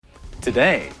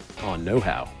Today on Know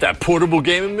How. That portable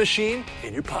gaming machine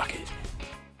in your pocket.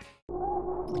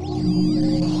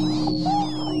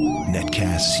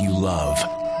 Netcasts you love.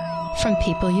 From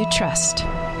people you trust.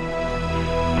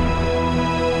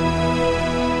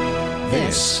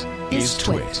 This is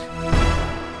Twit.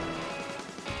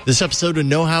 This episode of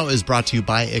Know How is brought to you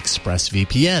by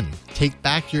ExpressVPN. Take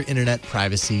back your internet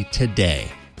privacy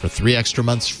today. For 3 extra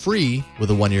months free with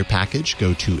a 1-year package,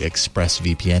 go to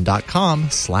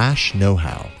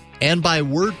expressvpn.com/knowhow. And by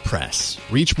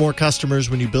WordPress. Reach more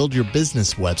customers when you build your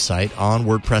business website on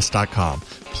WordPress.com.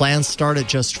 Plans start at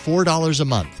just $4 a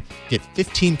month. Get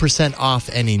 15% off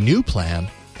any new plan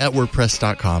at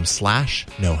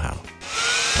WordPress.com/knowhow.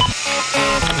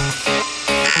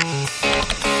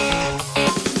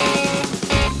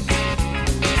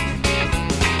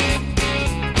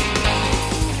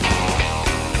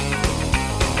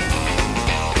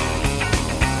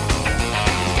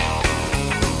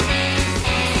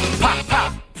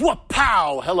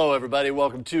 Pow! Hello, everybody.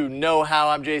 Welcome to Know How.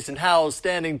 I'm Jason Howell.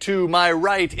 Standing to my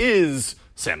right is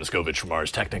Sam Miskovich from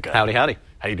Ars Technica. Howdy, howdy.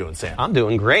 How you doing, Sam? I'm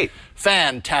doing great.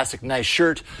 Fantastic. Nice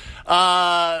shirt.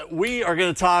 We are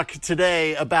going to talk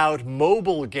today about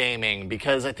mobile gaming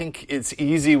because I think it's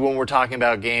easy when we're talking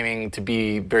about gaming to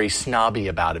be very snobby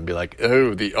about it and be like,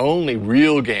 oh, the only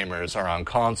real gamers are on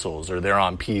consoles or they're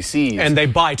on PCs. And they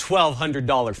buy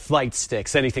 $1,200 flight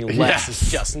sticks. Anything less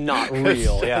is just not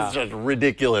real. It's just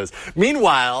ridiculous.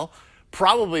 Meanwhile,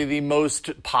 probably the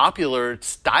most popular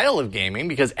style of gaming,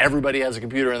 because everybody has a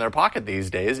computer in their pocket these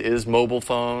days, is mobile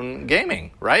phone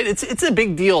gaming, right? It's a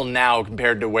big deal now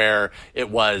compared to where it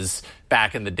was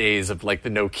back in the days of like the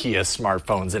Nokia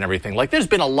smartphones and everything. Like there's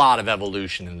been a lot of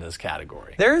evolution in this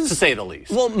category, to say the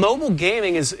least. Well, mobile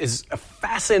gaming is a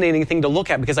fascinating thing to look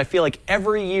at because I feel like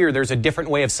every year there's a different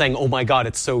way of saying, oh my God,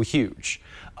 it's so huge.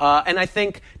 And I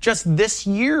think just this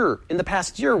year, in the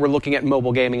past year, we're looking at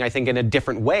mobile gaming, I think, in a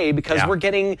different way because we're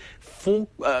getting full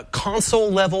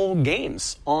console-level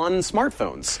games on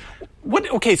smartphones.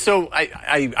 Okay, so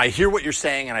I hear what you're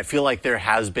saying, and I feel like there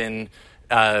has been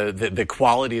the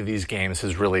quality of these games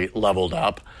has really leveled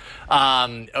up,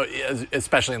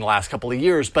 especially in the last couple of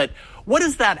years. But what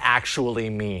does that actually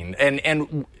mean?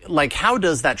 And like, how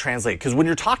does that translate? Because when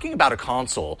you're talking about a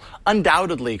console,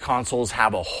 undoubtedly consoles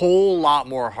have a whole lot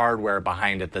more hardware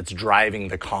behind it that's driving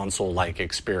the console-like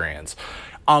experience.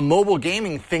 On mobile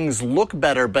gaming, things look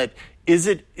better, but is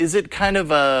it kind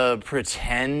of a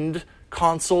pretend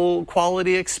console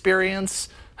quality experience?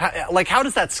 How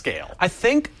does that scale? I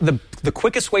think the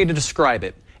quickest way to describe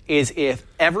it is if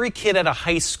every kid at a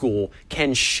high school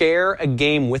can share a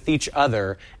game with each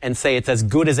other and say it's as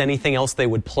good as anything else they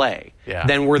would play,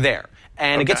 then we're there.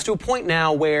 And it gets to a point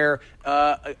now where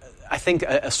I think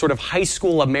a sort of high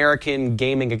school American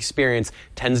gaming experience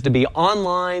tends to be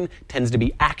online, tends to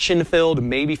be action-filled,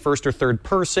 maybe first or third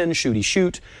person, shooty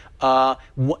shoot.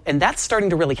 And that's starting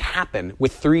to really happen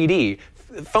with 3D.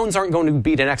 Phones aren't going to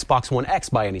beat an Xbox One X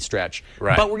by any stretch.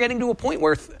 Right. But we're getting to a point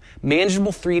where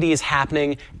manageable 3D is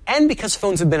happening, and because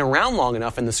phones have been around long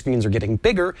enough and the screens are getting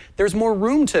bigger, there's more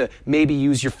room to maybe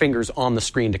use your fingers on the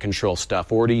screen to control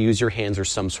stuff or to use your hands or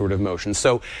some sort of motion.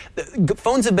 So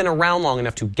phones have been around long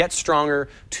enough to get stronger,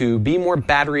 to be more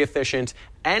battery efficient,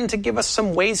 and to give us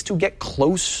some ways to get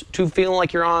close to feeling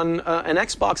like you're on an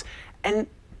Xbox. And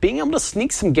being able to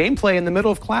sneak some gameplay in the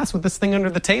middle of class with this thing under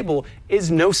the table is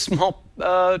no small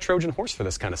Trojan horse for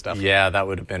this kind of stuff. Yeah, that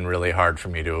would have been really hard for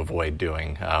me to avoid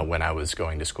doing when I was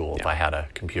going to school if I had a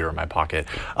computer in my pocket.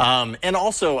 And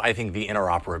also, I think the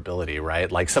interoperability,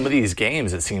 right? Like some of these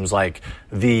games, it seems like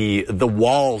the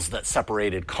walls that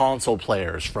separated console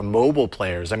players from mobile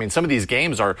players. I mean, some of these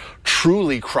games are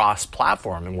truly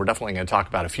cross-platform, and we're definitely going to talk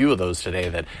about a few of those today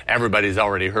that everybody's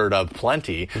already heard of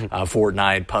plenty.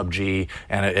 Fortnite, PUBG,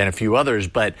 and a few others.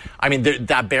 But, I mean,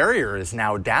 that barrier is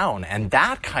now down, and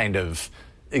that kind of,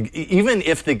 even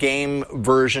if the game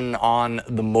version on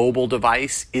the mobile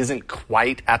device isn't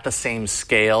quite at the same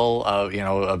scale of,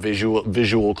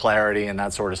 visual clarity and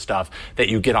that sort of stuff that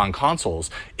you get on consoles,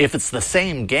 if it's the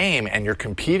same game and you're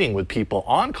competing with people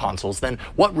on consoles, then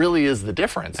what really is the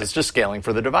difference? It's just scaling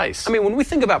for the device. I mean, when we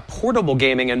think about portable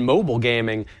gaming and mobile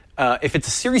gaming, if it's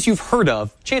a series you've heard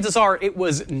of, chances are it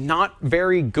was not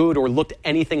very good or looked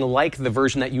anything like the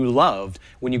version that you loved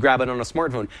when you grab it on a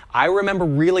smartphone. I remember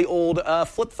really old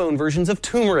flip phone versions of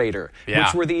Tomb Raider,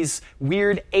 which were these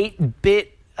weird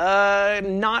 8-bit,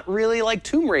 not really like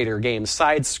Tomb Raider games,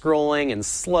 side-scrolling and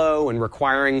slow and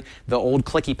requiring the old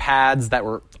clicky pads that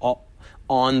were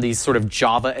on these sort of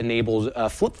Java-enabled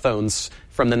flip phones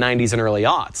from the 90s and early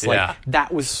aughts. Like,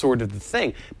 that was sort of the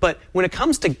thing. But when it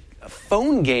comes to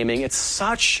phone gaming, it's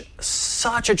such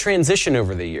a transition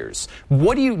over the years.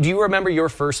 Do you remember your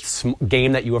first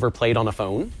game that you ever played on a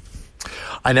phone?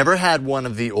 I never had one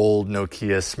of the old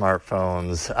Nokia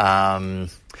smartphones.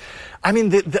 I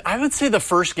mean, I would say the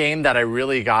first game that I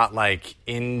really got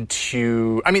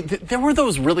into. I mean, there were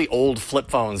those really old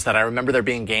flip phones that I remember there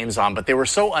being games on, but they were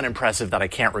so unimpressive that I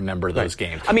can't remember those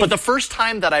games. But the first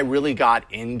time that I really got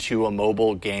into a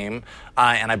mobile game,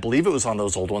 and I believe it was on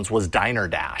those old ones, was Diner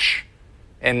Dash.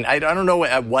 And I don't know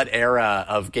at what era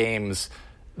of games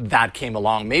that came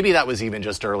along. Maybe that was even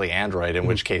just early Android, in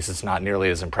which case it's not nearly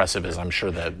as impressive as I'm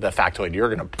sure the factoid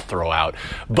you're going to throw out.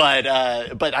 But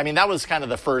I mean, that was kind of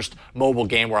the first mobile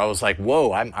game where I was like,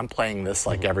 whoa, I'm playing this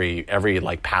every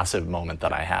passive moment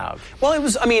that I have. Well,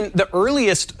 the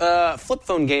earliest flip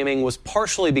phone gaming was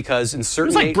partially because in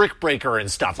certain... It was like Brick Breaker and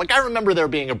stuff. I remember there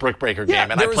being a Brick Breaker game,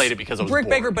 and I played it because I was Brick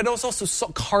bored. Breaker, but it was also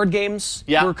card games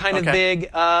were kind of big.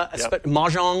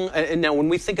 Mahjong. And now when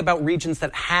we think about regions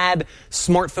that had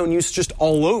smartphone use just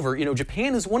all over,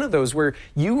 Japan is one of those where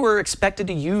you were expected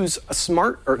to use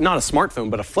not a smartphone,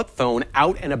 but a flip phone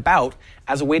out and about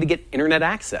as a way to get internet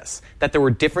access. That there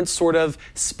were different sort of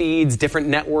speeds, different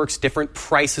networks, different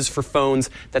prices for phones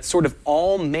that sort of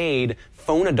all made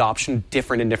phone adoption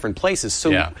different in different places.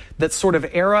 So that sort of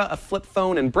era of flip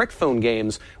phone and brick phone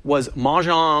games was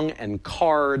Mahjong and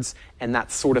cards and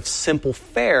that sort of simple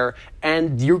fare.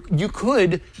 And you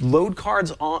could load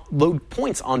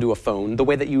points onto a phone the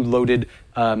way that you loaded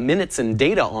minutes and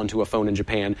data onto a phone in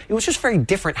Japan. It was just very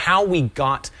different how we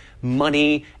got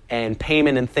money and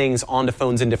payment and things onto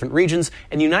phones in different regions.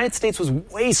 And the United States was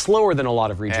way slower than a lot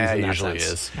of regions in that usually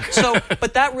sense. Is.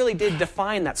 But that really did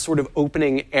define that sort of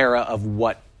opening era of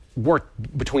what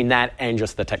worked between that and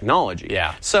just the technology.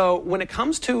 Yeah. So when it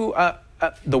comes to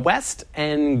the West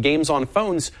and games on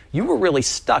phones, you were really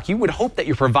stuck. You would hope that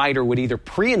your provider would either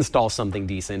pre-install something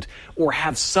decent or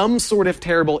have some sort of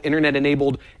terrible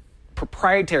internet-enabled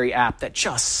proprietary app that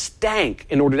just stank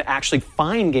in order to actually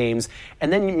find games.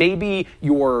 And then maybe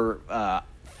your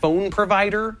phone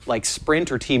provider, like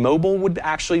Sprint or T-Mobile, would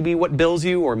actually be what bills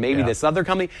you, or maybe this other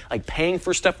company. Like paying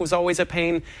for stuff was always a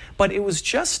pain. But it was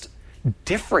just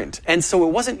different. And so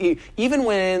it wasn't, even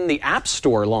when the App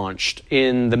Store launched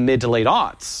in the mid to late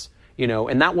aughts,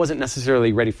 and that wasn't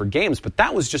necessarily ready for games, but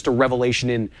that was just a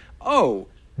revelation in,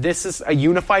 this is a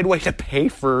unified way to pay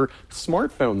for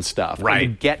smartphone stuff. Right.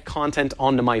 And to get content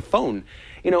onto my phone.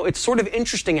 It's sort of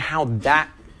interesting how that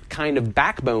kind of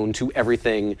backbone to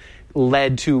everything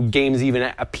led to games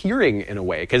even appearing in a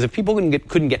way. Because if people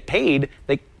couldn't get paid,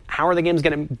 how are the games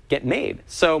going to get made?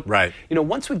 So,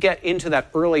 once we get into that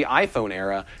early iPhone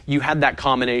era, you had that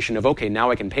combination of, okay, now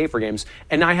I can pay for games,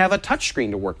 and I have a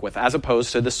touchscreen to work with, as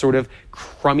opposed to this sort of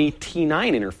crummy T9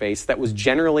 interface that was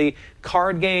generally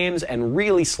card games and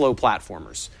really slow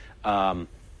platformers.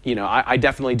 I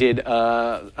definitely did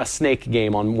a Snake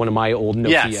game on one of my old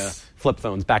Nokia flip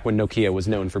phones back when Nokia was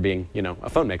known for being, a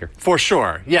phone maker. For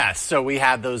sure, yes. So we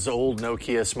had those old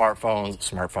Nokia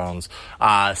smartphones.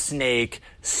 Snake,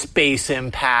 Space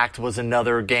Impact was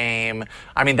another game.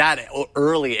 I mean, that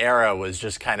early era was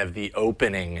just kind of the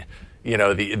opening.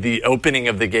 The opening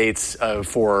of the gates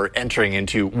for entering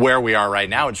into where we are right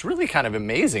now. It's really kind of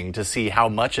amazing to see how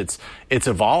much it's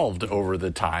evolved over the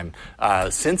time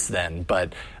since then.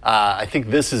 But I think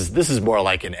this is more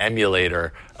like an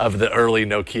emulator of the early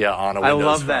Nokia on a Windows phone. I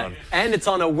love that. And it's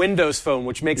on a Windows phone,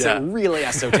 which makes it really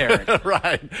esoteric.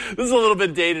 Right. This is a little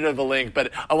bit dated of a link,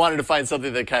 but I wanted to find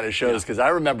something that kind of shows, because I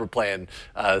remember playing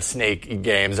Snake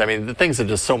games. I mean, the things are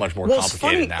just so much more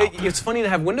complicated now. It's funny to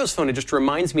have Windows Phone. It just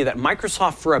reminds me that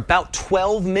Microsoft, for about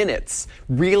 12 minutes,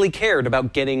 really cared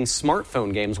about getting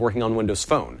smartphone games working on Windows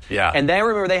Phone. Yeah. And I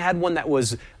remember they had one that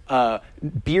was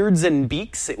Beards and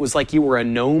Beaks. It was like you were a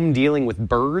gnome dealing with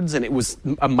birds, and it was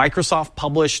a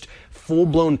Microsoft-published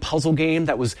full-blown puzzle game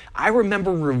that was... I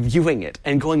remember reviewing it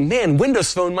and going, man,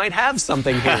 Windows Phone might have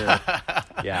something here.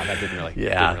 That didn't really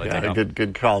take off.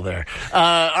 Good call there.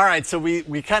 All right, so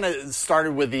we kind of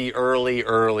started with the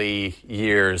early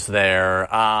years there.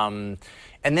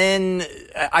 And then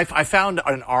I found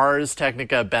an Ars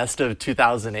Technica Best of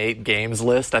 2008 games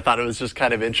list. I thought it was just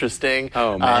kind of interesting.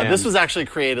 Oh, man. This was actually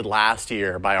created last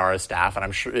year by Ars staff, and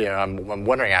I'm sure I'm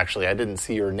wondering, actually, I didn't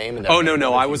see your name in there. Oh,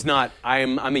 no, I was not.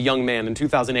 I'm a young man. In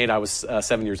 2008, I was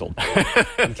 7 years old.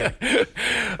 I'm kidding.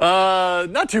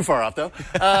 Not too far off, though.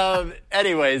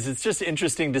 Anyways, it's just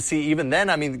interesting to see. Even then,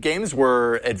 I mean, the games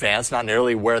were advanced, not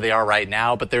nearly where they are right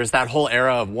now, but there's that whole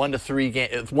era of $1 to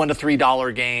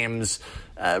 $3 games,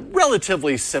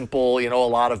 relatively simple, a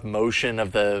lot of motion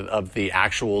of the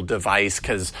actual device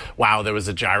because, wow, there was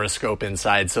a gyroscope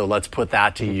inside, so let's put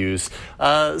that to use.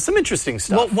 Some interesting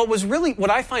stuff. Well, what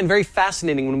I find very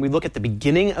fascinating when we look at the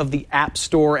beginning of the App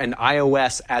Store and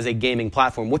iOS as a gaming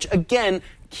platform, which, again,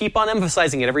 keep on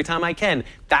emphasizing it every time I can,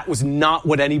 that was not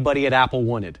what anybody at Apple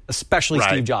wanted, especially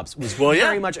Steve Jobs. Was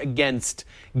very much against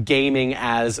gaming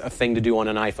as a thing to do on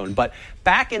an iPhone. But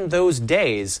back in those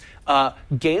days,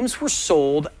 games were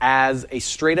sold as a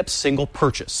straight-up single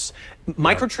purchase.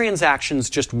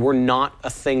 Microtransactions just were not a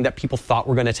thing that people thought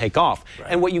were going to take off.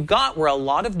 And what you got were a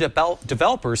lot of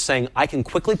developers saying, I can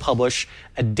quickly publish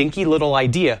a dinky little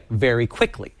idea very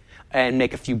quickly and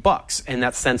make a few bucks. And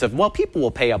that sense of, well, people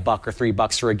will pay $1 or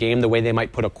 $3 for a game the way they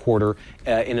might put a quarter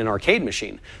in an arcade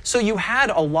machine. So you had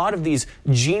a lot of these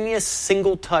genius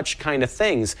single-touch kind of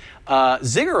things.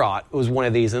 Ziggurat was one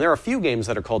of these, and there are a few games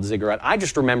that are called Ziggurat. I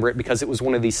just remember it because it was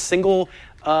one of these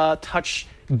single-touch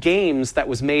games that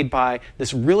was made by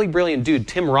this really brilliant dude,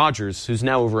 Tim Rogers, who's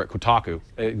now over at Kotaku.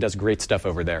 Does great stuff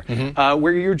over there.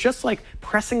 Where you're just like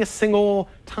pressing a single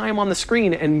time on the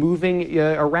screen and moving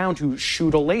around to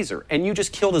shoot a laser. And you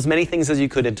just killed as many things as you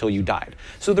could until you died.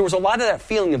 So there was a lot of that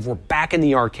feeling of we're back in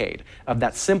the arcade, of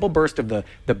that simple burst of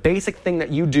the basic thing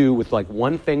that you do with like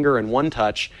one finger and one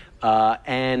touch,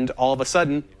 and all of a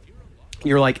sudden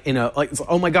you're like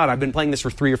oh my God, I've been playing this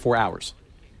for 3 or 4 hours.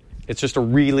 It's just a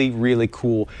really, really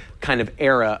cool kind of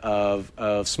era of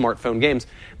smartphone games.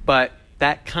 But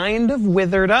that kind of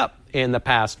withered up in the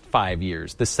past 5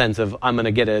 years. The sense of I'm going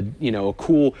to get a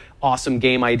cool, awesome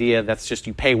game idea that's just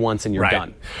you pay once and you're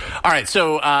done. All right,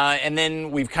 so and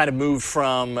then we've kind of moved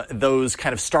from those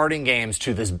kind of starting games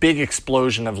to this big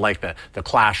explosion of like the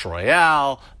Clash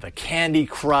Royale, the Candy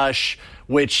Crush,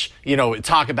 which,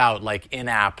 talk about like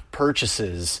in-app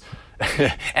purchases.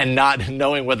 And not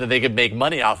knowing whether they could make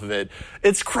money off of it.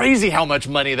 It's crazy how much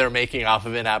money they're making off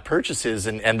of in-app purchases,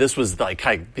 and this was like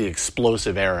kind of the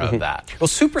explosive era of that. Well,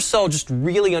 Supercell just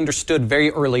really understood very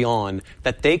early on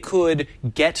that they could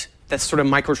get that sort of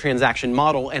microtransaction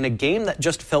model and a game that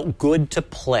just felt good to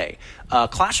play.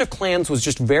 Clash of Clans was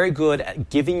just very good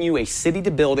at giving you a city to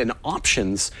build and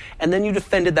options, and then you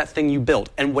defended that thing you built.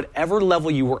 And whatever level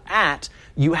you were at,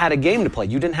 you had a game to play.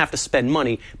 You didn't have to spend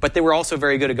money, but they were also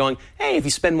very good at going, hey, if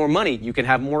you spend more money, you can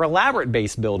have more elaborate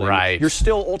base building. Right. You're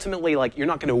still ultimately you're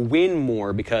not going to win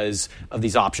more because of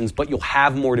these options, but you'll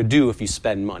have more to do if you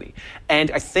spend money. And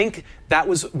I think that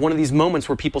was one of these moments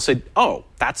where people said, oh,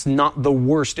 that's not the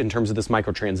worst in terms of this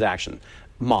microtransaction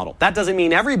model. That doesn't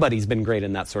mean everybody's been great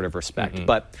in that sort of respect.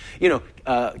 But,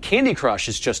 Candy Crush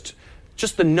is just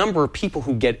the number of people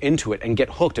who get into it and get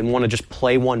hooked and want to just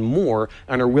play one more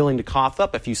and are willing to cough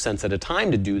up a few cents at a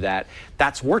time to do that.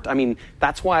 That's worked. I mean,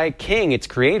 that's why King, its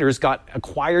creators, got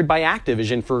acquired by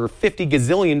Activision for $50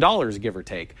 gazillion, give or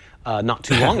take, not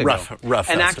too long ago. rough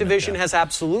and estimate, Activision has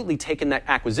absolutely taken that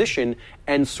acquisition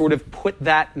and sort of put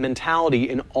that mentality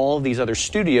in all of these other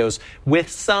studios with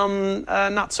some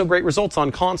not so great results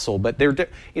on console. But they're,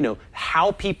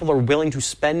 how people are willing to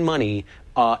spend money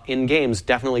in games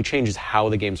definitely changes how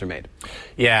the games are made.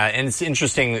 Yeah, and it's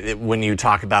interesting when you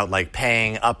talk about like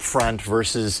paying upfront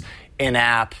versus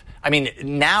in-app. I mean,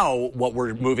 now what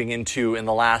we're moving into in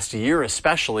the last year,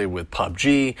 especially with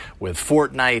PUBG, with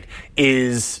Fortnite,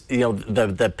 is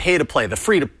the pay to play, the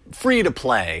free to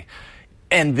play.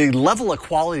 And the level of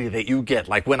quality that you get,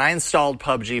 like when I installed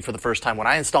PUBG for the first time, when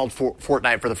I installed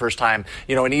Fortnite for the first time,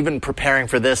 and even preparing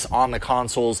for this on the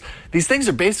consoles, these things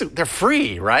are they're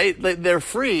free, right? They're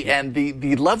free, and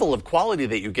the level of quality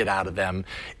that you get out of them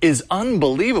is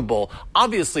unbelievable.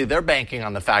 Obviously, they're banking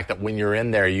on the fact that when you're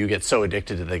in there, you get so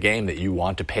addicted to the game that you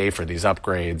want to pay for these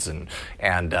upgrades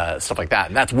and stuff like that.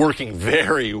 And that's working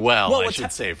very well, I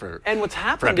should say, for and what's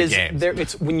happened is games.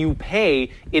 It's when you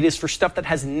pay, it is for stuff that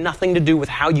has nothing to do with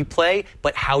how you play,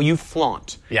 but how you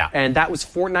flaunt. Yeah. And that was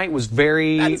Fortnite was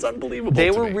very... That is unbelievable.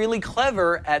 They were really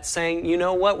clever at saying, you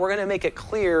know what, we're going to make it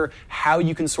clear how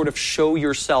you can sort of show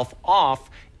yourself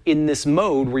off in this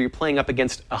mode where you're playing up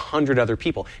against 100 other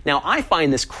people. Now, I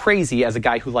find this crazy as a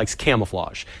guy who likes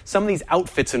camouflage. Some of these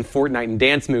outfits in Fortnite and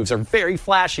dance moves are very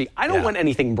flashy. I don't want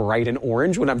anything bright and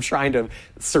orange when I'm trying to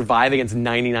survive against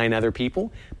 99 other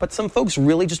people. But some folks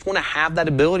really just want to have that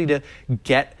ability to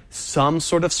get some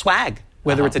sort of swag.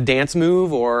 Whether it's a dance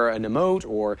move or an emote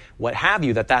or what have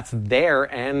you, that's there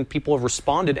and people have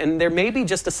responded. And there may be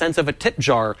just a sense of a tip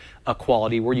jar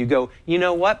quality where you go, you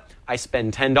know what? I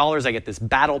spend $10, I get this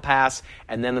battle pass,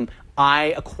 and then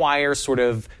I acquire sort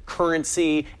of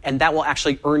currency, and that will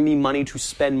actually earn me money to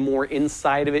spend more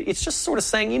inside of it. It's just sort of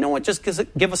saying, you know what, just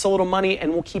give us a little money,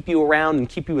 and we'll keep you around and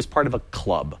keep you as part of a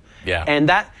club. Yeah. And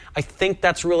I think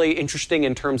that's really interesting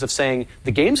in terms of saying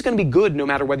the game's going to be good no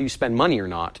matter whether you spend money or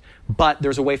not. But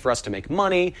there's a way for us to make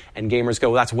money, and gamers go,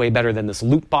 well, that's way better than this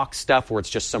loot box stuff where it's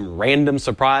just some random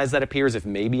surprise that appears if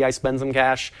maybe I spend some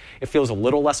cash. It feels a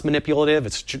little less manipulative.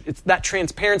 It's that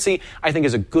transparency, I think,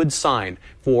 is a good sign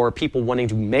for people wanting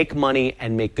to make money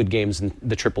and make good games in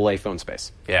the AAA phone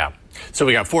space. Yeah. So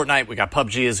we got Fortnite, we got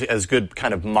PUBG as good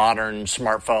kind of modern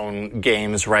smartphone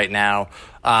games right now.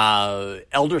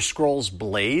 Elder Scrolls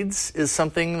Blades is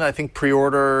something that I think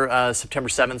pre-order September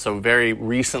 7th, so very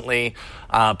recently.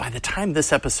 By the time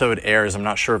this episode airs, I'm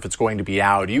not sure if it's going to be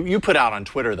out. You put out on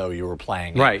Twitter, though, you were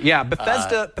playing. Right, yeah.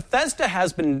 Bethesda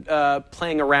has been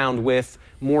playing around with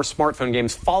more smartphone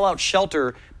games. Fallout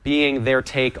Shelter being their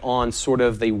take on sort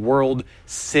of the world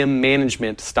sim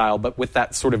management style, but with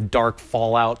that sort of dark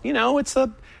Fallout. You know, it's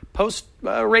a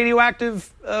post-radioactive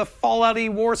Fallout-y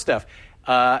war stuff.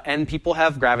 And people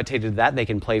have gravitated to that. They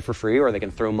can play for free or they can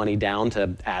throw money down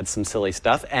to add some silly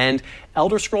stuff. And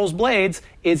Elder Scrolls Blades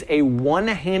is a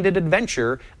one-handed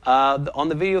adventure. On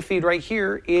the video feed right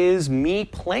here is me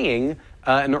playing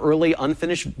an early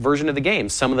unfinished version of the game.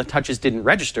 Some of the touches didn't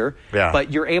register,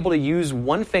 but you're able to use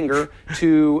one finger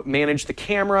to manage the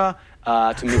camera,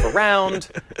 to move around,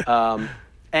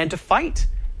 and to fight.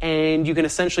 And you can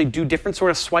essentially do different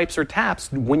sort of swipes or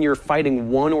taps when you're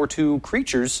fighting one or two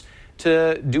creatures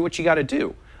to do what you got to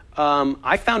do.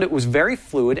 I found it was very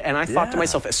fluid, and I thought to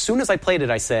myself, as soon as I played it,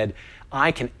 I said,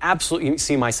 I can absolutely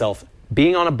see myself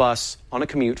being on a bus, on a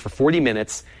commute for 40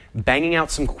 minutes, banging out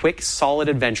some quick, solid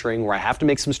adventuring where I have to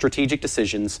make some strategic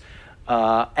decisions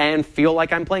and feel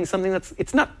like I'm playing something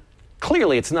it's not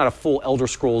a full Elder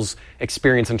Scrolls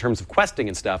experience in terms of questing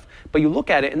and stuff, but you look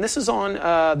at it, and this is on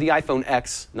the iPhone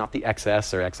X, not the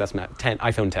XS or XS Max,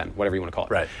 iPhone 10, whatever you want to call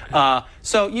it. Right.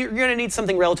 So you're going to need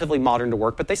something relatively modern to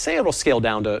work, but they say it'll scale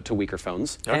down to weaker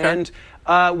phones. Okay. And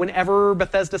whenever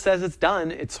Bethesda says it's done,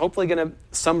 it's hopefully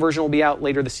some version will be out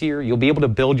later this year. You'll be able to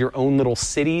build your own little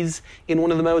cities in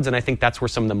one of the modes, and I think that's where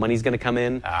some of the money's going to come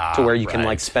in, to where you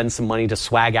can spend some money to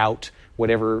swag out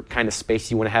whatever kind of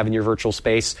space you want to have in your virtual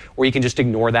space, or you can just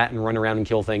ignore that and run around and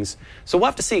kill things. So we'll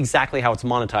have to see exactly how it's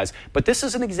monetized. But this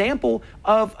is an example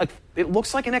of it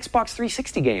looks like an Xbox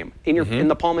 360 game in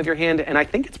the palm of your hand, and I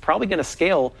think it's probably going to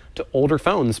scale to older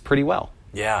phones pretty well.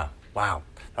 Yeah. Wow.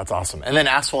 That's awesome. And then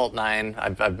Asphalt 9,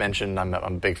 I've mentioned I'm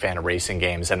a big fan of racing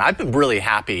games, and I've been really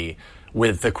happy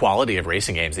with the quality of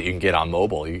racing games that you can get on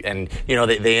mobile. And,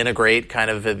 they integrate kind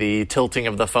of the tilting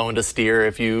of the phone to steer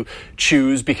if you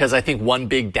choose, because I think one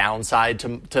big downside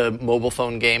to mobile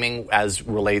phone gaming as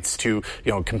relates to,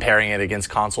 comparing it against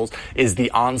consoles is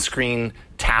the on-screen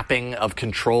tapping of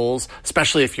controls,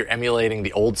 especially if you're emulating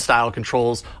the old style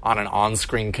controls on an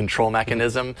on-screen control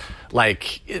mechanism.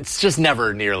 Like, it's just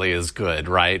never nearly as good,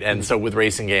 right? And so with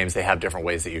racing games, they have different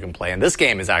ways that you can play. And this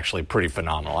game is actually pretty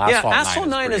phenomenal. Asphalt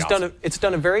 9 has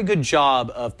done a very good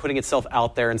job of putting itself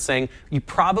out there and saying, you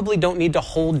probably don't need to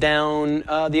hold down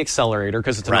the accelerator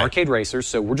because it's an arcade racer,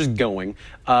 so we're just going.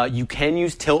 You can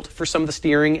use tilt for some of the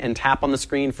steering and tap on the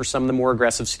screen for some of the more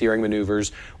aggressive steering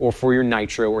maneuvers or for your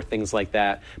nitro or things like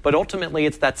that. But ultimately,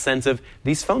 it's that sense of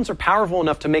these phones are powerful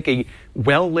enough to make a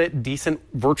well-lit, decent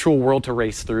virtual world to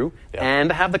race through and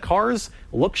have the cars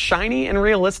look shiny and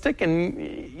realistic,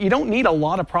 and you don't need a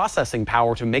lot of processing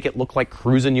power to make it look like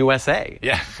Cruisin' USA.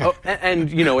 Yeah. And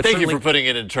it's Thank you for putting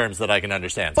it in terms that I can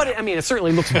understand. But, it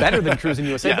certainly looks better than Cruisin'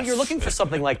 USA, yes. But you're looking for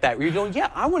something like that, where you're going,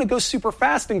 I want to go super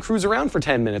fast and cruise around for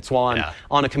 10 minutes while I'm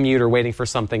on a commute or waiting for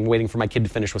my kid to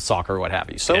finish with soccer or what have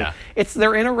you. So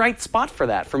they're in a right spot for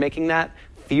that, for making that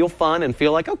feel fun and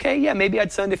feel like, okay, maybe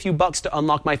I'd spend a few bucks to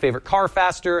unlock my favorite car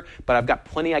faster, but I've got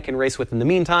plenty I can race with in the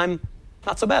meantime.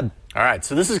 Not so bad. All right,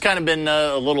 so this has kind of been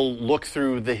a little look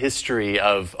through the history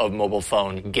of mobile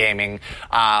phone gaming.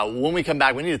 When we come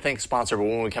back, we need to thank the sponsor, but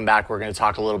when we come back, we're going to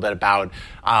talk a little bit about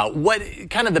what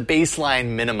kind of the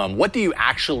baseline minimum. What do you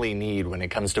actually need when it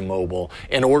comes to mobile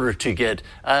in order to get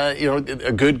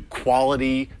a good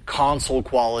quality, console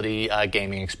quality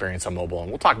gaming experience on mobile?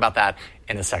 And we'll talk about that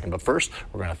in a second. But first,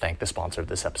 we're going to thank the sponsor of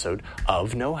this episode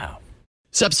of Know How.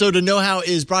 This episode of Know How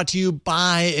is brought to you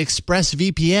by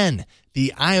ExpressVPN.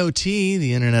 The IoT,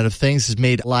 the Internet of Things, has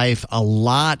made life a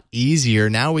lot easier.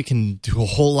 Now we can do a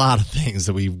whole lot of things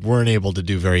that we weren't able to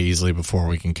do very easily before.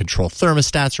 We can control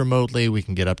thermostats remotely. We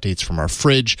can get updates from our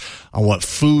fridge on what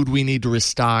food we need to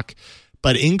restock.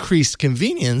 But increased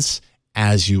convenience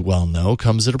as you well know,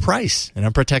 comes at a price. An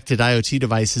unprotected IoT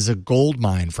device is a gold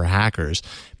mine for hackers.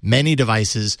 Many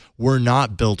devices were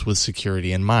not built with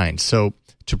security in mind. So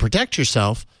to protect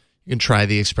yourself, you can try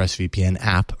the ExpressVPN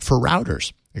app for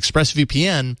routers.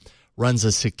 ExpressVPN runs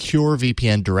a secure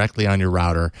VPN directly on your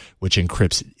router, which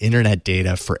encrypts internet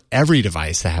data for every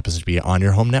device that happens to be on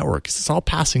your home network. It's all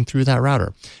passing through that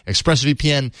router.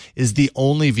 ExpressVPN is the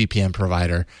only VPN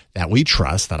provider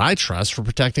that I trust for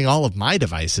protecting all of my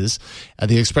devices.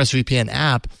 The ExpressVPN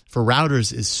app for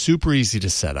routers is super easy to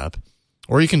set up.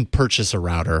 Or you can purchase a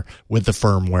router with the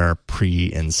firmware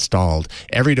pre-installed.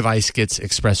 Every device gets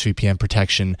ExpressVPN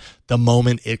protection the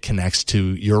moment it connects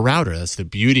to your router. That's the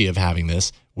beauty of having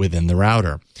this within the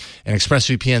router. An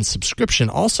ExpressVPN subscription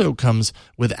also comes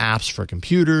with apps for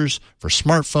computers, for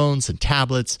smartphones and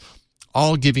tablets,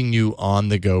 all giving you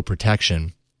on-the-go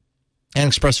protection. And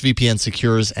ExpressVPN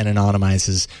secures and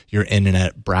anonymizes your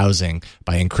internet browsing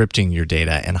by encrypting your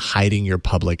data and hiding your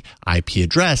public IP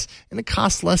address. And it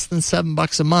costs less than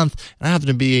 $7 a month. And I happen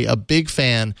to be a big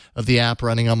fan of the app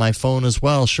running on my phone as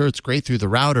well. Sure, it's great through the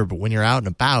router, but when you're out and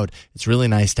about, it's really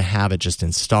nice to have it just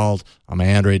installed on my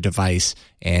Android device.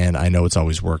 And I know it's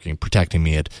always working, protecting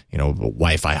me at,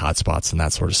 Wi-Fi hotspots and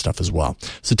that sort of stuff as well.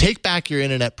 So take back your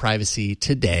internet privacy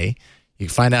today. You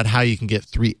can find out how you can get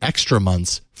 3 extra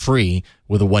months free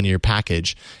with a 1-year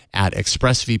package at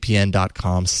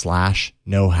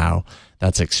expressvpn.com/knowhow.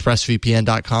 That's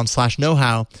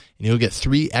expressvpn.com/knowhow, and you'll get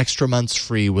 3 extra months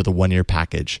free with a 1-year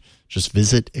package. Just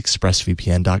visit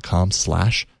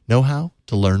expressvpn.com/knowhow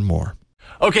to learn more.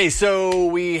 Okay, so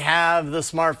we have the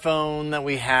smartphone that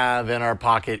we have in our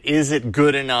pocket. Is it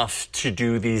good enough to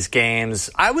do these games?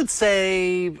 I would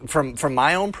say, from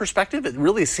my own perspective, it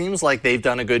really seems like they've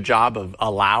done a good job of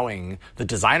the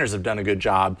designers have done a good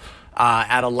job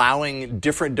at allowing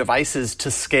different devices to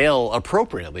scale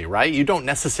appropriately, right? You don't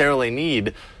necessarily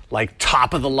need like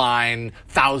top-of-the-line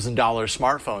 $1,000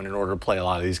 smartphone in order to play a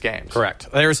lot of these games. Correct.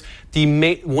 There's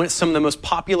some of the most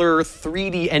popular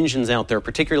 3D engines out there,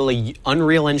 particularly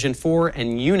Unreal Engine 4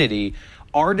 and Unity,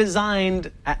 are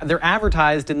designed, they're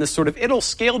advertised in this sort of, it'll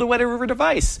scale to whatever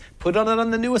device. Put it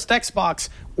on the newest Xbox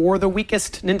or the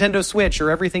weakest Nintendo Switch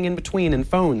or everything in between in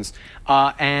phones.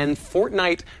 And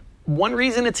Fortnite, one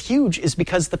reason it's huge is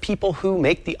because the people who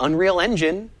make the Unreal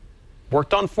Engine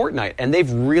worked on Fortnite, and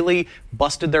they've really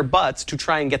busted their butts to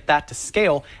try and get that to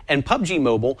scale. And PUBG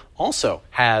Mobile also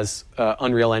has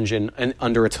Unreal Engine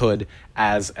under its hood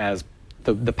as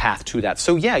the path to that.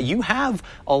 So yeah, you have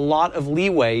a lot of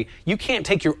leeway. You can't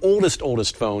take your oldest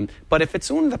phone, but if it's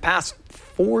only the past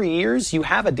 4 years, you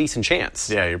have a decent chance.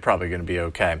 Yeah, you're probably going to be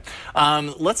okay.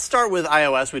 Let's start with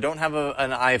iOS. We don't have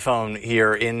an iPhone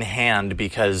here in hand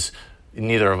because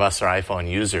neither of us are iPhone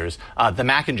users. The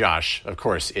Macintosh, of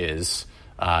course, is,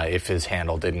 if his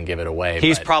handle didn't give it away.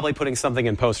 He's probably putting something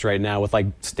in post right now with, like,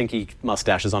 stinky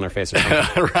mustaches on her face or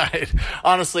something. Right.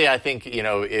 Honestly, I think,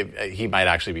 he might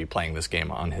actually be playing this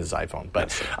game on his iPhone.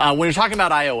 But when you're talking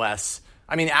about iOS,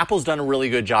 I mean, Apple's done a really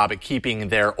good job at keeping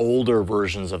their older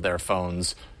versions of their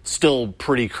phones still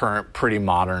pretty current, pretty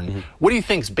modern. Mm-hmm. What do you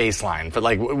think's baseline for,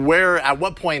 like, at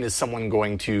what point is someone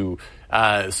going to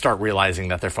start realizing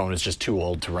that their phone is just too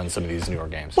old to run some of these newer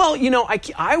games? Well,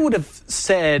 I would have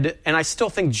said, and I still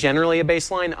think generally a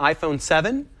baseline, iPhone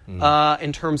 7,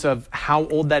 in terms of how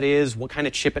old that is, what kind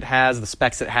of chip it has, the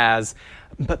specs it has.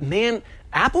 But man,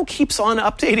 Apple keeps on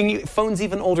updating phones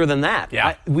even older than that.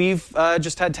 Yeah. We've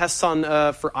just had tests on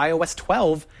for iOS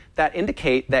 12 that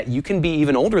indicate that you can be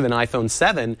even older than iPhone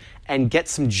 7 and get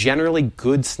some generally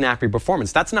good, snappy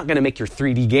performance. That's not going to make your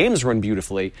 3D games run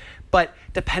beautifully, but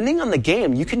depending on the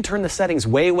game, you can turn the settings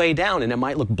way, way down, and it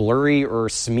might look blurry or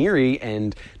smeary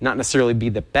and not necessarily be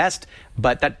the best,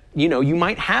 but that, you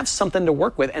might have something to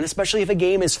work with, and especially if a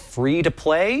game is free to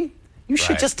play, you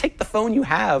should just take the phone you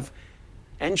have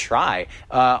and try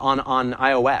on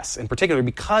iOS, in particular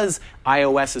because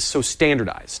iOS is so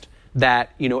standardized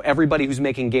that, everybody who's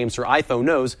making games for iPhone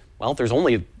knows, well, there's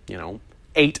only,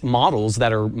 8 models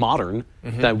that are modern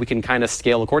that we can kind of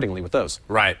scale accordingly with those.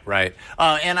 Right.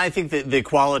 And I think that the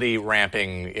quality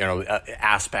ramping,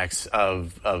 aspects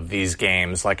of these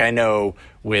games, like I know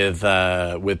with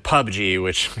PUBG,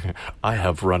 which I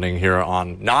have running here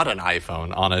on not an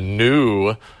iPhone, on a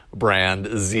new brand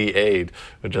Z8,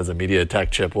 which has a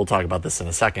MediaTek chip. We'll talk about this in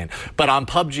a second. But on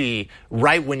PUBG,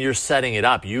 right when you're setting it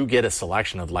up, you get a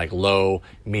selection of like low,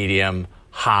 medium,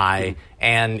 high.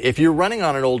 And if you're running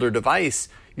on an older device,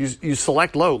 you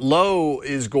select low. Low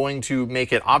is going to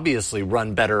make it obviously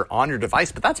run better on your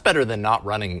device, but that's better than not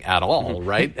running at all,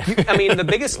 right? I mean, the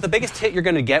biggest hit you're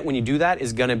going to get when you do that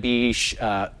is going to be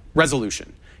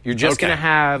resolution. You're just going to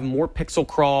have more pixel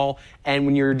crawl, and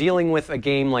when you're dealing with a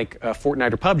game like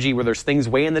Fortnite or PUBG where there's things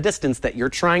way in the distance that you're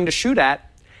trying to shoot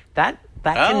at, that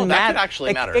can matter. Could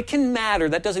actually matter. It can matter.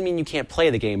 That doesn't mean you can't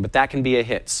play the game, but that can be a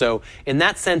hit. So in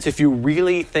that sense, if you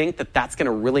really think that that's going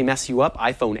to really mess you up,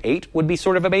 iPhone 8 would be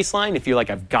sort of a baseline. If you're like,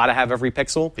 I've got to have every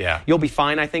pixel, you'll be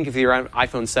fine, I think, if you're on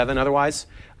iPhone 7 otherwise,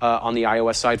 on the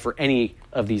iOS side for any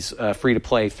of these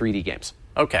free-to-play 3D games.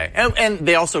 Okay, and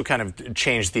they also kind of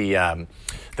changed the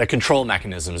control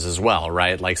mechanisms as well,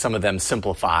 right? Like some of them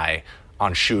simplify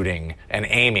on shooting and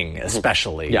aiming,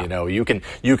 especially. Yeah. You know, you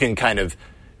can kind of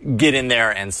get in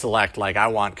there and select, like, I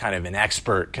want kind of an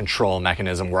expert control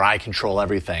mechanism where I control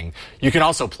everything. You can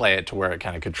also play it to where it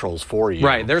kind of controls for you.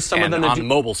 Right. There's some of them that on the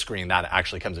mobile screen that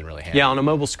actually comes in really handy. Yeah, on a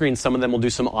mobile screen, some of them will do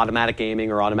some automatic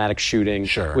aiming or automatic shooting.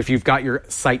 Sure. If you've got your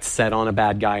sights set on a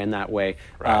bad guy in that way.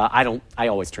 Right. I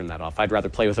always turn that off. I'd rather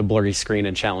play with a blurry screen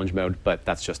in challenge mode, but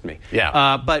that's just me.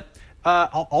 Yeah.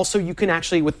 Also, you can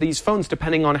actually, with these phones,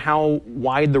 depending on how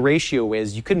wide the ratio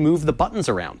is, you can move the buttons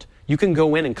around. You can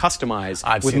go in and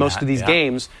customize with most of these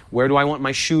games. Where do I want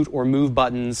my shoot or move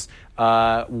buttons?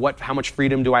 How much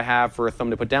freedom do I have for a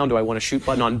thumb to put down? Do I want a shoot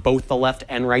button on both the left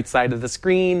and right side of the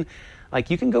screen? Like,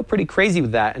 you can go pretty crazy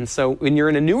with that. And so when you're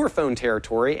in a newer phone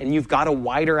territory and you've got a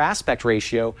wider aspect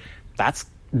ratio, that's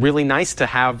really nice to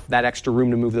have that extra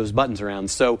room to move those buttons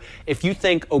around. So if you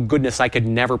think, oh goodness, I could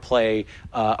never play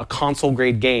a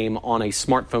console-grade game on a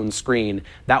smartphone screen,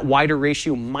 that wider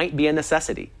ratio might be a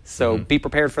necessity. So be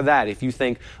prepared for that. If you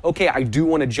think, okay, I do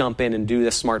want to jump in and do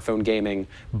this smartphone gaming,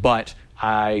 but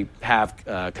I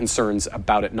have concerns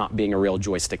about it not being a real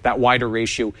joystick, that wider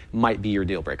ratio might be your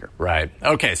deal breaker. Right.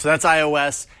 Okay, so that's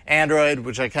iOS. Android,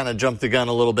 which I kind of jumped the gun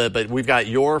a little bit, but we've got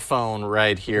your phone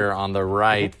right here on the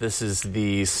right. This is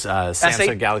the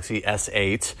Samsung Galaxy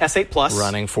S8. S8 Plus.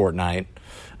 Running Fortnite.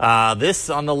 This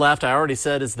on the left, I already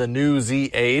said, is the new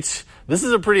Z8. This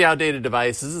is a pretty outdated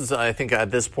device. This is, I think,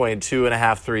 at this point,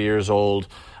 2.5, 3 years old.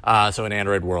 So in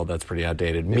Android world, that's pretty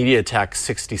outdated. MediaTek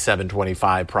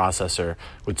 6725 processor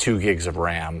with 2 gigs of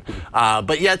RAM.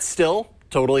 But yet still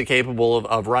totally capable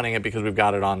of running it because we've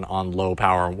got it on low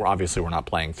power. Obviously, we're not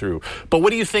playing through. But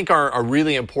what do you think are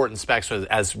really important specs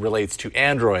as relates to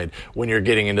Android when you're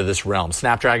getting into this realm?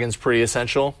 Snapdragon's pretty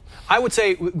essential? I would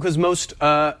say, because most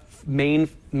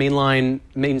mainline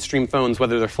mainstream phones,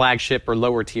 whether they're flagship or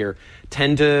lower tier,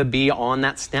 tend to be on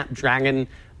that Snapdragon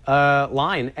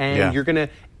line. And you're going to...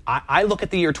 I look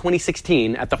at the year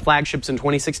 2016, at the flagships in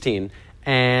 2016,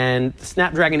 and the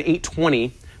Snapdragon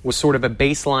 820 was sort of a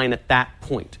baseline at that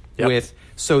point.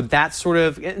 So that's sort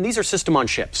of, and these are system on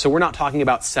chips, so we're not talking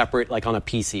about separate like on a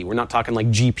PC. We're not talking like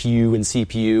GPU and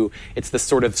CPU. It's this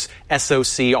sort of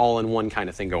SoC all-in-one kind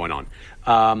of thing going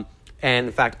on. And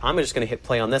in fact, I'm just going to hit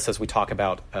play on this as we talk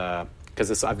about,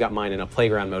 because I've got mine in a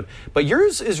playground mode. But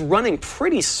yours is running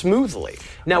pretty smoothly.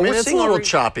 Now, it's a little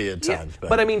choppy at times.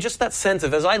 But I mean, just that sense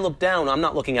of, as I look down, I'm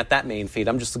not looking at that main feed.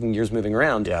 I'm just looking at yours moving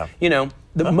around. Yeah. You know,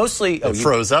 mostly... It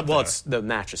froze up Well, the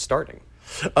match is starting.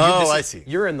 I see.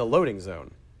 You're in the loading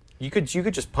zone. You could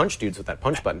just punch dudes with that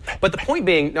punch button. But the point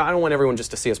being, no, I don't want everyone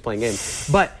just to see us playing games,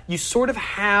 but you sort of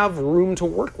have room to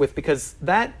work with because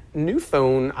that new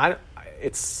phone,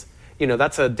 that's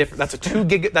a 2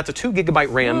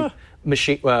 gigabyte RAM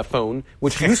machine phone,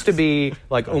 which used to be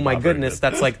like, oh my goodness,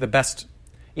 that's like the best.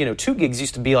 2 gigs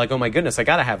used to be like, oh my goodness, I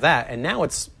got to have that, and now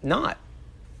it's not.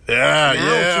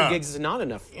 Now 2 gigs is not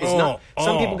enough.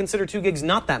 Some people consider 2 gigs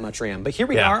not that much RAM, but here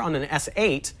we are on an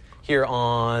S8 here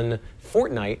on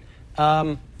Fortnite.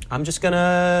 I'm just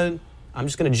gonna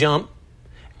jump,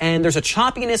 and there's a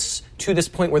choppiness to this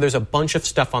point where there's a bunch of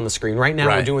stuff on the screen. Right now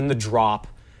we're doing the drop,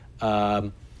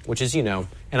 which is, and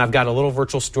I've got a little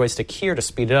virtual joystick here to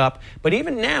speed it up. But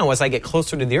even now, as I get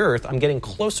closer to the Earth, I'm getting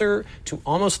closer to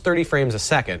almost 30 frames a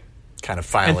second. Kind of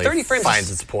finally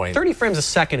finds its point. 30 frames a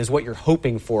second is what you're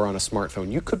hoping for on a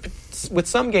smartphone. You could, with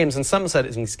some games and some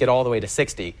settings, get all the way to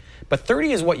 60. But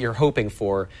 30 is what you're hoping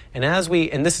for. And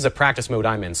and this is a practice mode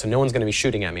I'm in, so no one's going to be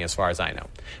shooting at me as far as I know.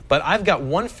 But I've got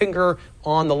one finger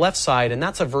on the left side, and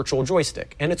that's a virtual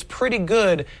joystick. And it's pretty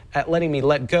good at letting me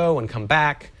let go and come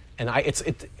back. And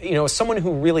as someone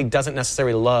who really doesn't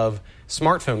necessarily love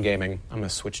smartphone gaming, I'm going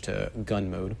to switch to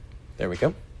gun mode. There we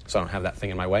go. So I don't have that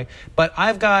thing in my way. But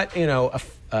I've got, a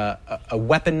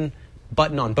weapon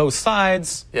button on both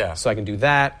sides. Yeah. So I can do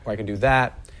that, or I can do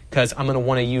that, because I'm going to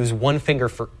want to use one finger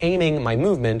for aiming my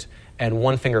movement and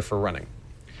one finger for running.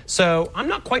 So I'm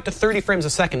not quite to 30 frames a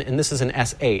second, and this is an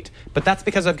S8, but that's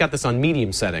because I've got this on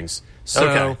medium settings.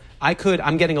 So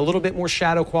I'm getting a little bit more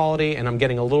shadow quality, and I'm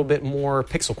getting a little bit more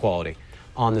pixel quality.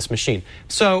 on this machine.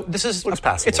 So this is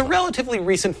it's a relatively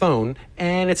recent phone,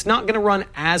 and it's not going to run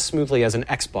as smoothly as an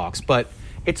Xbox, but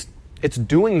it's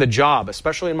doing the job,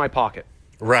 especially in my pocket.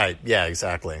 Right. Yeah,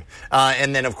 exactly.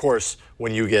 And then, of course,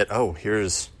 when you get,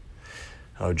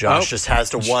 Josh just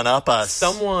has to one-up us.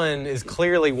 Someone is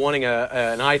clearly wanting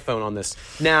an iPhone on this.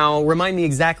 Now, remind me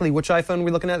exactly which iPhone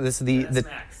we're looking at. This is the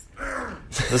Max.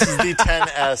 This is the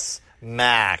XS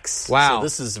Max. Wow. So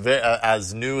this is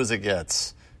as new as it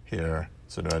gets here.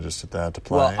 So do I just hit that to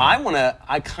play? Well,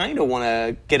 I kind of want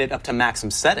to get it up to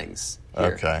maximum settings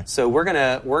here. Okay. So we're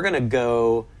gonna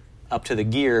go up to the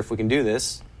gear if we can do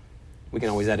this. We can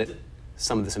always edit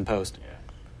some of this in post. Yeah.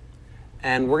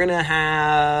 And we're going to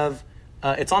have,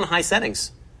 it's on high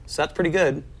settings, so that's pretty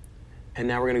good. And